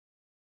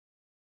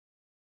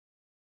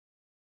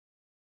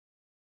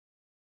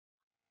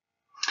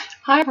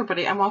Hi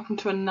everybody and welcome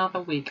to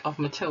another week of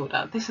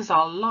Matilda. This is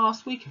our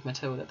last week of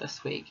Matilda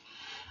this week.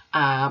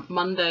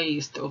 Monday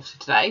is obviously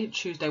today,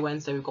 Tuesday,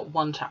 Wednesday we've got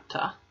one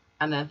chapter,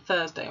 and then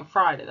Thursday and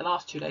Friday, the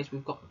last 2 days,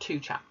 we've got 2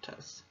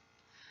 chapters.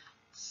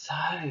 So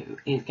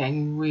it's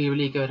getting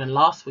really good, and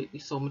last week we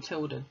saw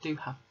Matilda do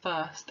her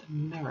first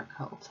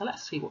miracle. So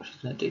let's see what she's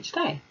going to do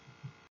today.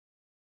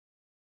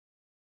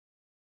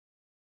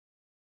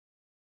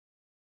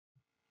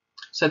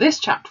 So this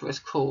chapter is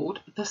called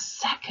The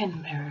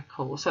Second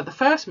Miracle. So the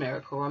first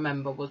miracle,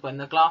 remember, was when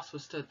the glass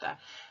was stood there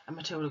and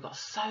Matilda got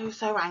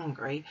so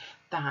angry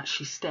that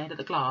she stared at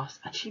the glass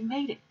and she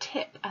made it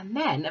tip, and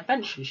then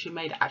eventually she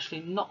made it actually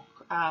knock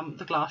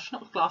the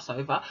glass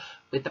over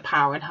with the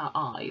power in her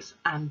eyes,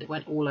 and it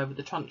went all over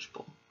the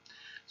Trunchbull.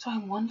 So I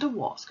wonder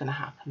what's going to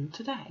happen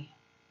today.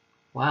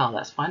 Well,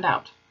 let's find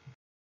out.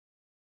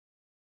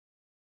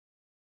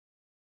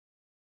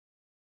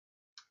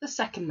 The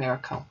second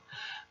miracle.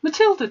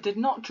 Matilda did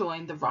not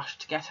join the rush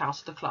to get out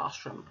of the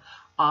classroom.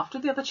 After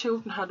the other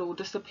children had all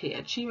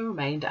disappeared, she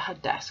remained at her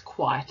desk,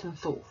 quiet and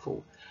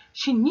thoughtful.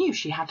 She knew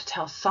she had to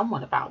tell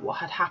someone about what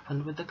had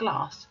happened with the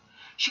glass.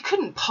 She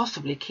couldn't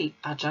possibly keep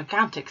a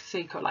gigantic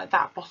secret like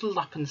that bottled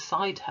up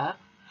inside her.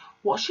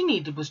 What she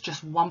needed was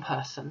just one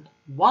person,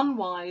 one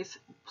wise,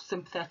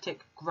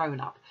 sympathetic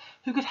grown-up,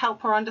 who could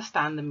help her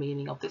understand the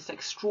meaning of this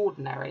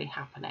extraordinary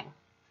happening.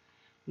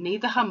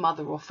 Neither her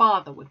mother or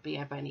father would be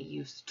of any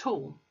use at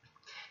all.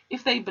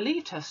 If they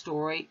believed her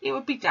story, it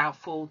would be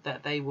doubtful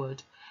that they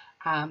would.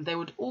 They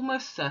would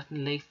almost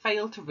certainly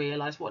fail to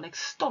realise what an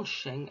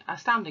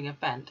astounding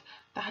event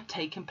that had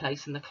taken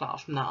place in the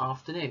classroom that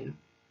afternoon.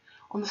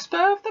 On the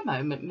spur of the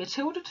moment,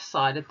 Matilda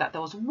decided that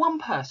there was one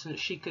person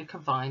she could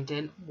confide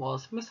in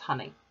was Miss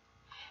Honey.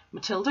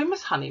 Matilda and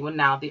Miss Honey were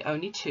now the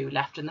only two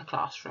left in the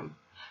classroom.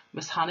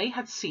 Miss Honey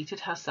had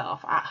seated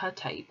herself at her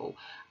table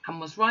and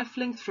was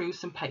rifling through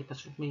some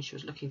papers, which means she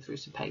was looking through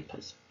some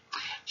papers.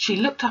 She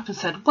looked up and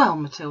said, "Well,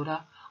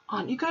 Matilda,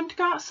 aren't you going to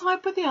go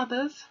outside with the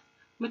others?"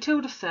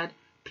 Matilda said,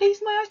 "Please,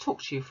 may I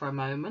talk to you for a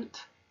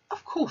moment?"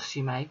 "Of course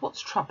you may.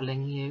 What's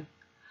troubling you?"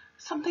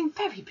 "Something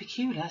very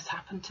peculiar has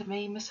happened to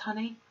me, Miss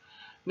Honey."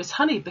 Miss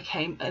Honey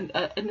became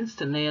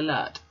instantly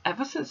alert.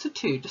 Ever since the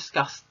two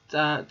discussed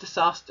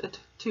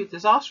two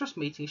disastrous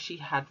meetings she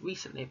had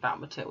recently about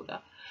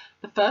Matilda,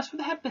 the first with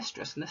the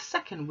headmistress and the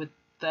second with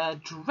the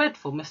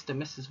dreadful Mr.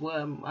 and Mrs.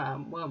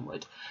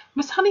 Wormwood,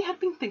 Miss Honey had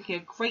been thinking a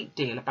great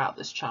deal about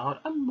this child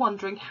and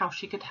wondering how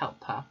she could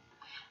help her.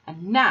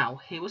 And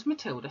now here was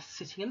Matilda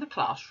sitting in the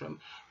classroom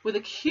with a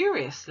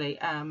curiously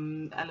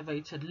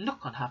elevated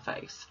look on her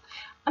face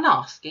and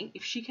asking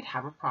if she could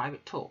have a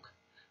private talk.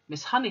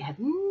 Miss Honey had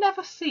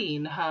never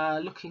seen her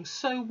looking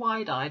so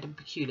wide-eyed and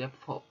peculiar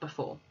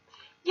before.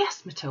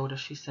 "Yes, Matilda,"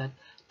 she said.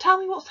 "Tell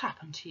me what's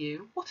happened to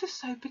you. What is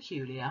so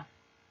peculiar?"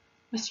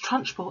 "Miss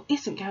Trunchbull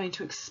isn't going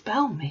to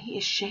expel me,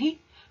 is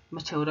she?"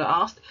 Matilda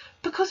asked.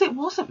 "Because it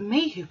wasn't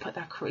me who put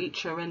that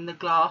creature in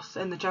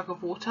the jug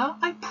of water.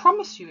 I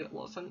promise you it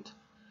wasn't."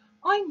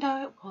 "I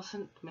know it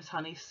wasn't," Miss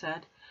Honey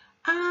said.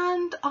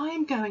 "And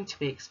I'm going to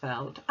be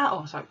expelled.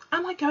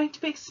 Am I going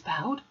to be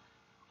expelled?"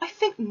 "I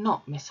think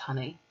not," Miss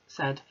Honey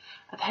said.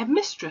 "The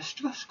headmistress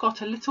just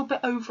got a little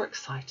bit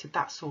overexcited,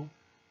 that's all."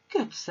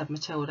 "Good," said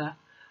Matilda.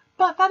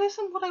 "But that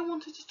isn't what I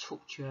wanted to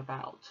talk to you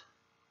about."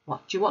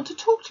 "What do you want to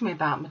talk to me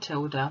about,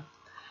 Matilda?"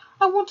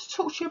 "I want to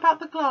talk to you about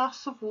the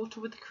glass of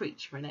water with the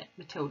creature in it,"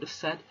 Matilda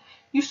said.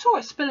 "You saw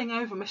it spilling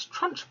over Miss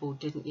Trunchbull,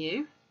 didn't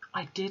you?"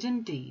 "I did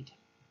indeed."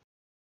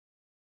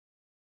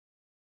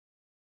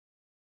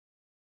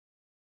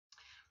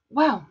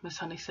 "Well," Miss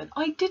Honey said,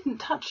 "I didn't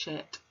touch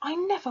it. I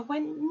never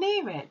went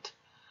near it."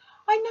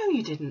 "I know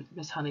you didn't,"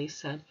 Miss Honey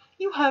said.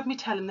 "You heard me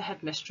telling the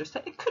headmistress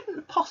that it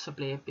couldn't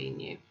possibly have been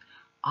you."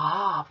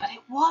 "Ah, but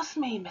it was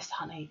me, Miss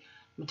Honey,"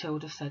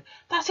 Matilda said.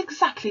 "That's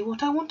exactly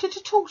what I wanted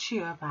to talk to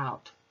you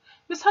about."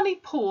 Miss Honey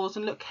paused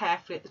and looked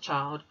carefully at the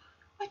child.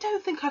 "I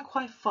don't think I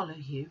quite follow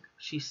you,"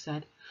 she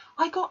said.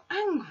 "I got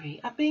angry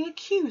at being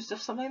accused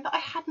of something that I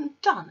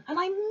hadn't done, and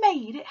I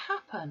made it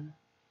happen."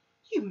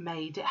 "You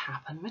made it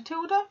happen,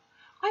 Matilda?"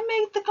 "I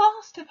made the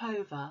glass tip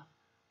over."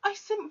 "I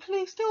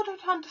simply still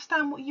don't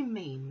understand what you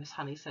mean," Miss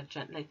Honey said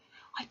gently.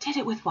 "I did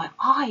it with my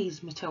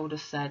eyes," Matilda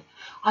said.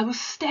 "I was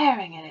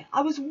staring at it. I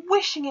was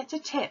wishing it to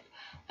tip.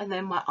 And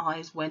then my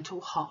eyes went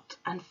all hot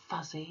and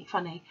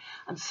funny,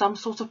 and some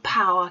sort of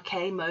power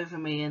came over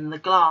me and the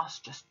glass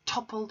just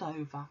toppled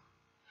over."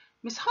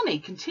 Miss Honey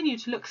continued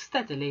to look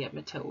steadily at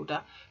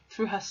Matilda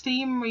through her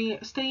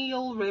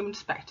steel-rimmed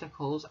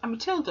spectacles, and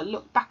Matilda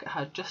looked back at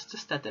her just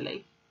as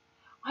steadily.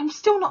 "I'm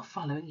still not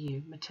following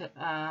you,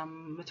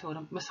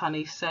 Matilda," Miss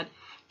Honey said.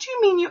 "Do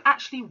you mean you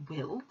actually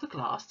willed the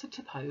glass to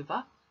tip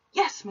over?"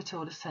 "Yes,"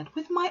 Matilda said,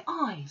 "with my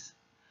eyes."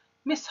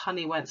 Miss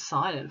Honey went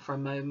silent for a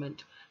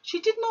moment.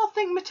 She did not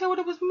think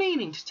Matilda was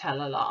meaning to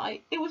tell a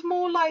lie. It was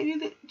more likely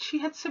that she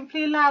had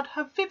simply allowed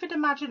her vivid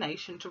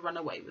imagination to run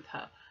away with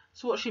her.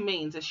 So what she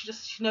means is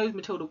she knows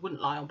Matilda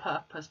wouldn't lie on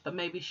purpose, but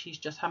maybe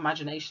her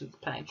imagination's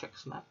playing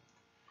tricks on her.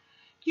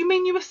 "You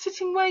mean you were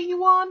sitting where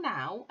you are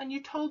now, and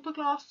you told the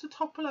glass to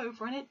topple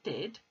over, and it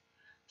did?"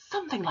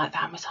 Something like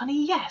that, Miss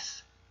Honey,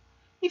 yes.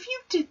 If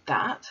you did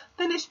that,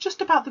 then it's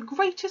just about the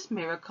greatest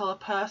miracle a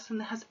person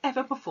has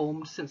ever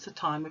performed since the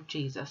time of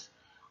Jesus.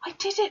 I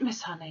did it,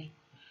 Miss Honey.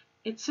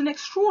 It's an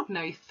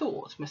extraordinary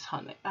thought, Miss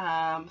Honey.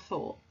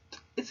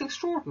 It's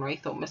extraordinary,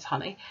 thought Miss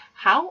Honey,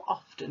 how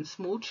often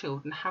small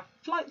children have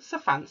flights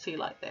of fancy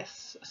like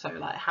this. So,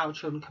 like how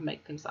children can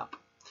make things up.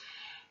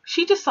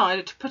 She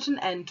decided to put an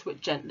end to it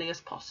gently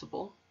as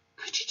possible.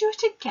 Could you do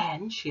it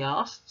again? She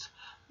asked,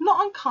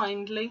 not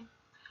unkindly.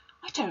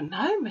 I don't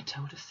know,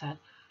 Matilda said,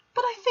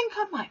 but I think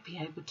I might be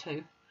able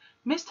to.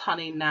 Miss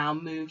Honey now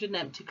moved an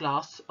empty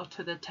glass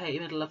to the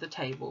middle of the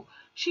table.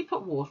 She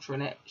put water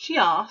in it. She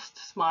asked,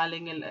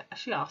 smiling a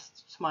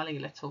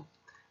little.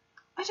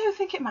 I don't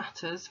think it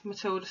matters,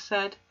 Matilda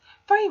said.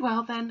 Very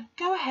well then,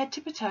 go ahead,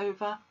 tip it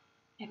over.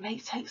 It may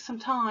take some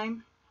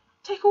time.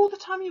 Take all the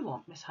time you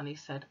want, Miss Honey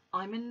said.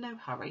 I'm in no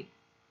hurry.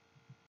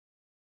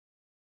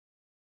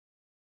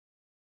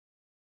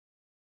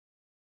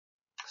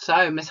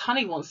 So Miss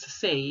Honey wants to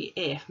see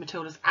if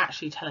Matilda's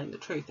actually telling the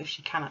truth, if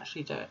she can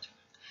actually do it.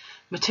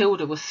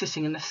 Matilda was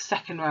sitting in the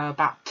second row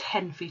about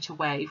 10 feet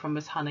away from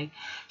Miss Honey.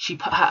 She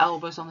put her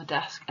elbows on the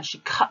desk and she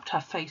cupped her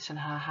face in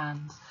her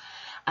hands.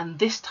 And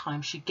this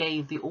time she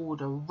gave the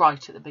order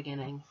right at the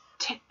beginning.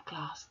 Tip,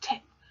 glass,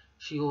 tip,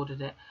 she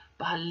ordered it,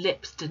 but her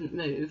lips didn't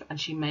move and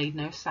she made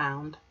no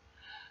sound.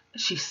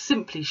 She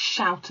simply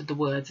shouted the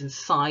words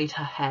inside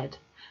her head.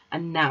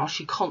 And now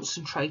she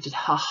concentrated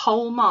her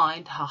whole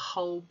mind, her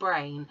whole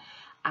brain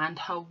and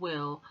her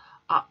will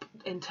up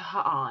into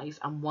her eyes,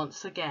 and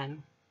once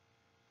again,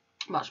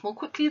 much more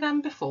quickly than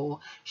before,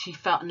 she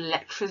felt an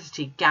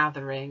electricity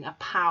gathering, a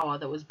power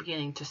that was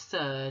beginning to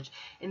surge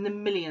in the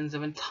millions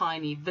of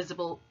tiny,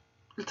 visible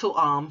little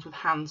arms with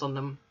hands on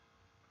them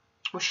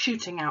were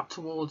shooting out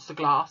towards the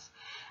glass,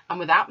 and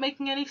without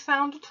making any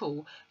sound at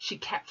all, she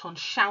kept on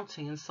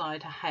shouting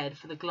inside her head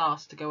for the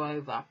glass to go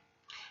over.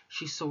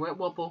 She saw it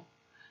wobble.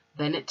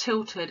 Then it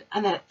tilted,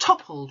 and then it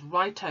toppled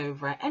right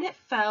over it, and it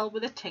fell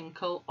with a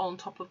tinkle on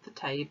top of the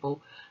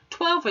table,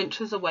 12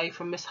 inches away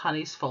from Miss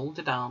Honey's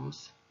folded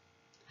arms.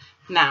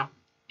 Now,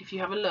 if you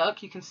have a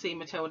look, you can see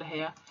Matilda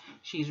here.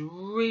 She's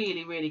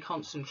really, really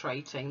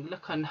concentrating.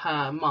 Look on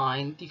her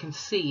mind. You can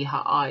see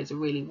her eyes are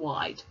really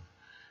wide.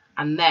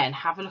 And then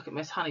have a look at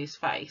Miss Honey's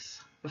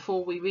face.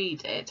 Before we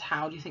read it,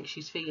 how do you think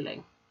she's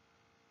feeling?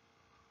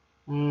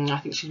 I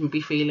think she's going to be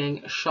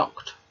feeling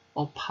shocked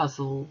or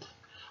puzzled.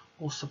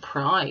 Or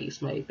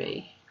surprised,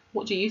 maybe.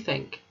 What do you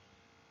think?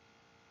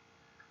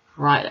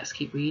 Right, let's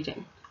keep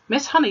reading.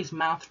 Miss Honey's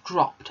mouth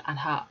dropped and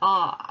her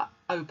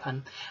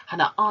open,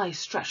 and her eyes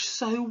stretched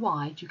so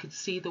wide you could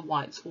see the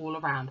whites all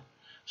around.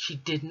 She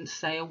didn't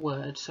say a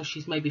word, so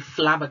she's maybe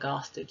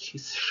flabbergasted.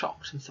 She's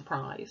shocked and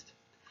surprised.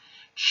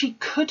 She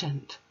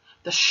couldn't.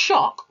 The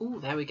shock,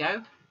 there we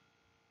go.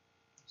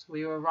 So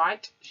we were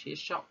right, she is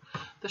shocked.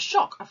 The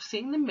shock of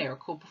seeing the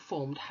miracle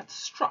performed had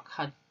struck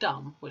her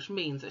dumb, which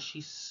means that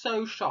she's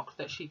so shocked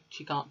that she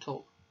can't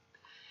talk.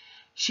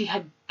 She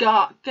had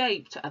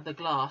gaped at the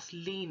glass,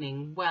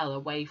 leaning well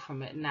away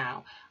from it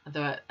now,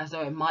 as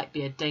though it might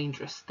be a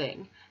dangerous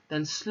thing.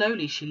 Then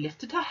slowly she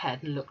lifted her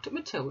head and looked at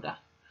Matilda.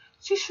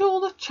 She saw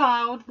the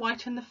child,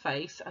 white in the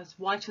face, as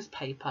white as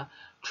paper,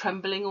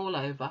 trembling all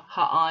over,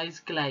 her eyes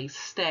glazed,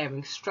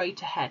 staring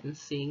straight ahead and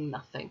seeing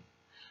nothing.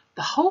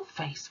 The whole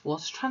face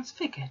was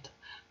transfigured,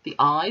 the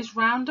eyes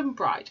round and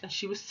bright, and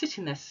she was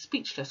sitting there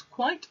speechless,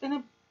 quite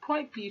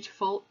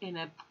beautiful in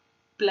a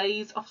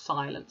blaze of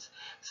silence.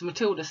 So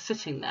Matilda's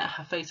sitting there,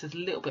 her face is a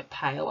little bit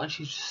pale, and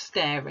she's just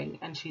staring,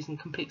 and she's in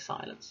complete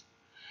silence.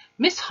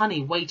 Miss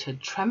Honey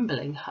waited,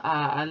 trembling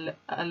a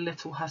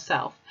little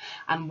herself,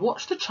 and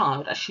watched the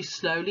child as she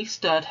slowly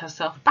stirred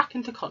herself back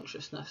into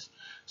consciousness.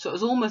 So it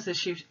was almost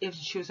as if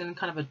she was in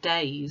kind of a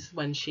daze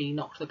when she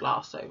knocked the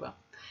glass over.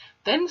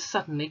 Then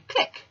suddenly,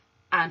 click!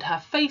 And her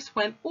face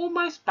went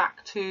almost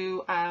back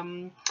to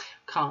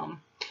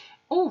calm.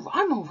 Oh,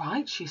 I'm all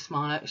right, she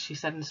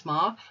said and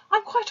smiled.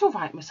 I'm quite all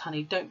right, Miss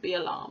Honey, don't be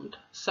alarmed.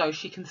 So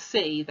she can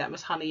see that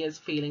Miss Honey is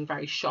feeling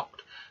very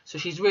shocked. So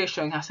she's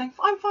reassuring her, saying,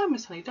 I'm fine,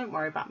 Miss Honey, don't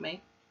worry about me.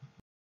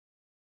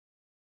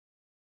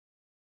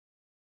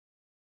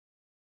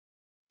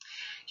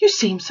 You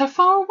seem so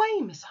far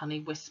away, Miss Honey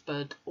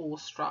whispered,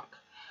 awestruck.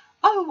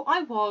 Oh,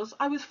 I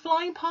was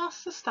flying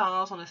past the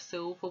stars on a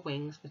silver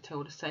wings,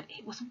 Matilda said.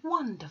 It was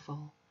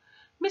wonderful.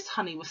 Miss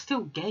Honey was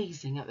still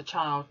gazing at the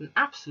child in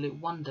absolute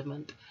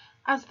wonderment,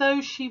 as though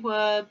she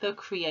were the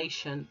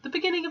creation, the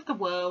beginning of the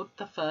world,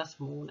 the first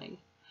morning.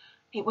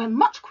 It went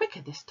much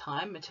quicker this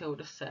time,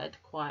 Matilda said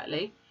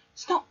quietly.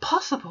 It's not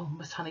possible,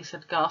 Miss Honey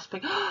said,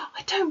 gasping. Oh,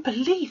 I don't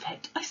believe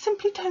it. I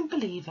simply don't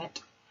believe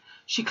it.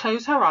 She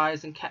closed her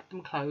eyes and kept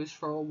them closed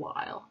for a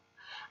while.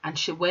 And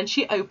when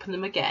she opened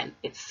them again,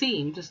 it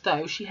seemed as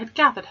though she had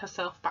gathered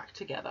herself back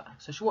together.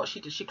 So what she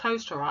did, she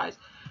closed her eyes.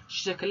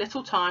 She took a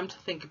little time to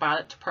think about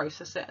it, to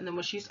process it. And then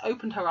when she's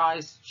opened her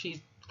eyes,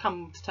 she's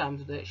come to terms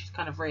with it. She's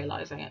kind of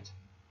realising it.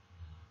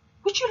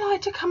 Would you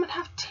like to come and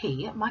have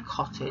tea at my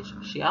cottage?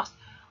 She asked.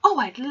 Oh,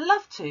 I'd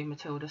love to,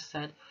 Matilda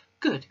said.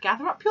 Good,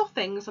 gather up your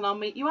things and I'll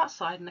meet you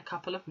outside in a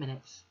couple of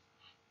minutes.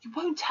 You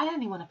won't tell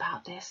anyone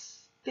about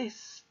this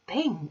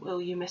thing,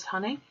 will you, Miss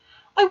Honey?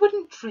 I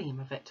wouldn't dream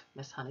of it,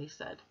 Miss Honey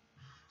said.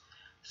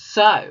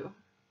 So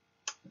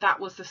that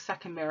was the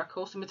second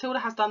miracle. So Matilda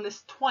has done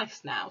this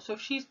twice now. So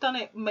if she's done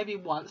it maybe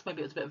once,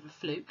 maybe it was a bit of a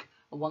fluke,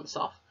 a once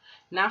off.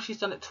 Now she's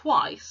done it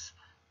twice,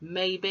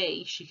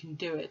 maybe she can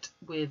do it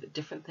with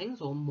different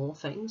things or more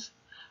things.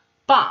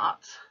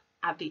 But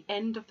at the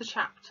end of the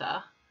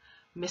chapter,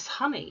 Miss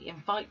Honey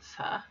invites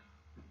her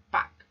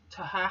back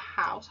to her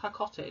house, her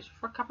cottage,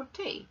 for a cup of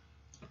tea.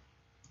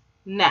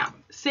 Now,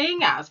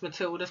 seeing as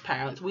Matilda's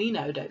parents, we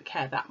know, don't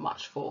care that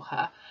much for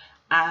her,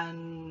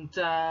 and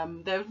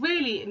there are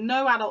really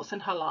no adults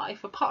in her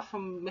life, apart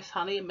from Miss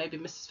Honey and maybe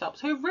Mrs.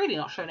 Phelps, who have really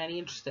not shown any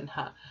interest in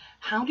her.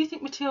 How do you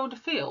think Matilda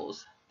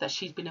feels that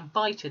she's been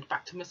invited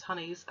back to Miss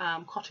Honey's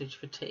cottage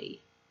for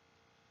tea?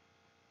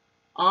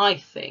 I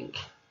think,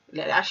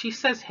 as she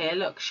says here,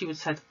 look, she would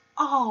say,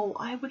 oh,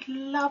 I would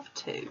love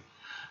to.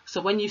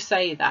 So when you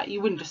say that,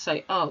 you wouldn't just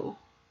say, oh,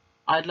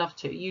 I'd love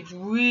to. You'd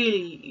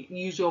really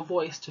use your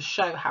voice to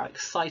show how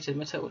excited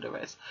Matilda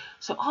is.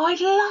 So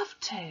I'd love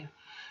to.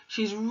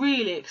 She's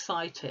really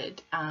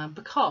excited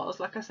because,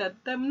 like I said,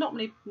 there are not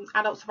many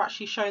adults have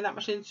actually shown that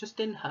much interest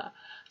in her.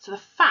 So the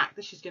fact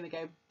that she's going to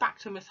go back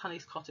to Miss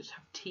Honey's cottage to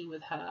have tea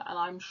with her, and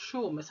I'm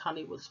sure Miss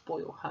Honey will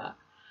spoil her.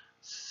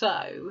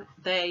 So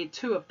they,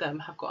 two of them,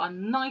 have got a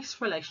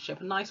nice relationship,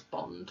 a nice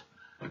bond.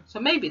 So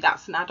maybe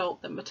that's an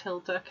adult that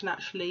Matilda can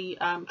actually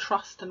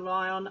trust and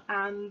rely on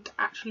and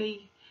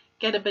actually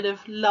get a bit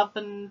of love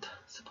and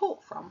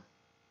support from.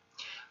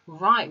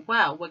 Right,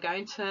 well, we're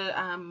going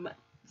to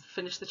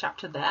finish the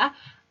chapter there,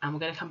 and we're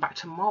going to come back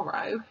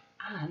tomorrow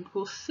and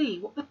we'll see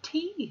what the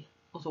tea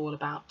was all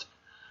about.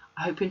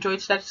 I hope you enjoyed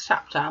today's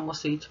chapter, and we'll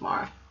see you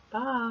tomorrow.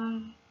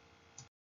 Bye.